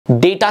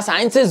Data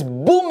science is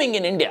booming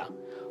in India.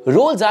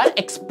 Roles are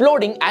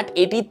exploding at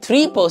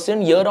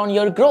 83%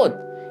 year-on-year growth.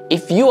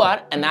 If you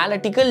are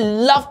analytical,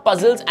 love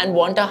puzzles and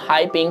want a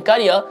high-paying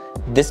career,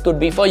 this could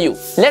be for you.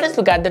 Let us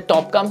look at the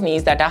top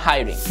companies that are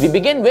hiring. We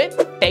begin with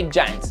tech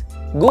giants: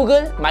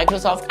 Google,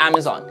 Microsoft,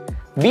 Amazon.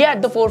 We are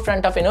at the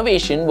forefront of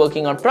innovation,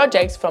 working on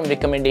projects from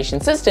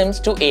recommendation systems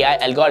to AI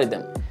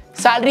algorithm.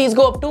 Salaries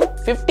go up to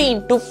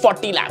 15 to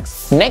 40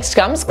 lakhs. Next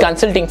comes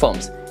consulting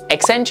firms: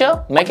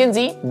 Accenture,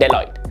 McKinsey,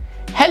 Deloitte.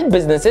 Help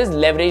businesses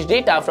leverage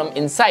data from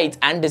insights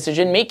and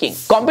decision making.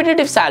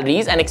 Competitive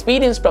salaries and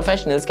experienced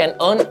professionals can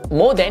earn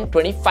more than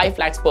 25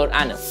 lakhs per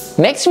annum.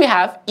 Next we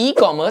have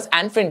e-commerce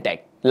and fintech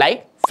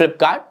like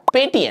Flipkart,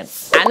 Paytm.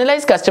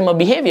 Analyze customer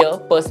behavior,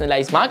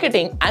 personalize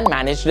marketing and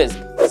manage risk.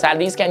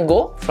 Salaries can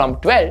go from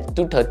 12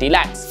 to 30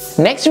 lakhs.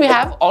 Next we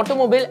have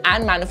automobile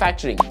and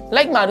manufacturing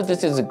like Maruti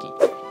Suzuki.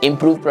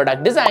 Improve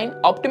product design,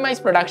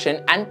 optimize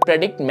production and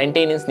predict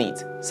maintenance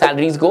needs.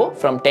 Salaries go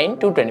from 10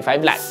 to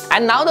 25 lakhs.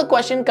 And now the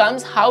question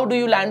comes, how do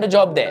you land a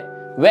job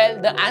there?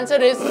 Well, the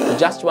answer is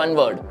just one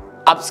word: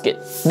 upskill.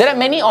 There are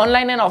many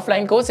online and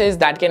offline courses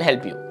that can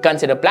help you.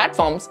 Consider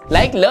platforms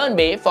like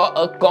Learnbay for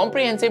a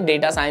comprehensive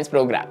data science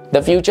program.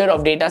 The future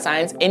of data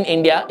science in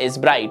India is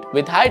bright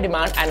with high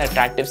demand and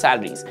attractive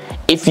salaries.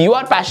 If you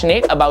are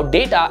passionate about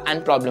data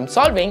and problem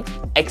solving,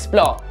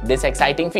 explore this exciting field.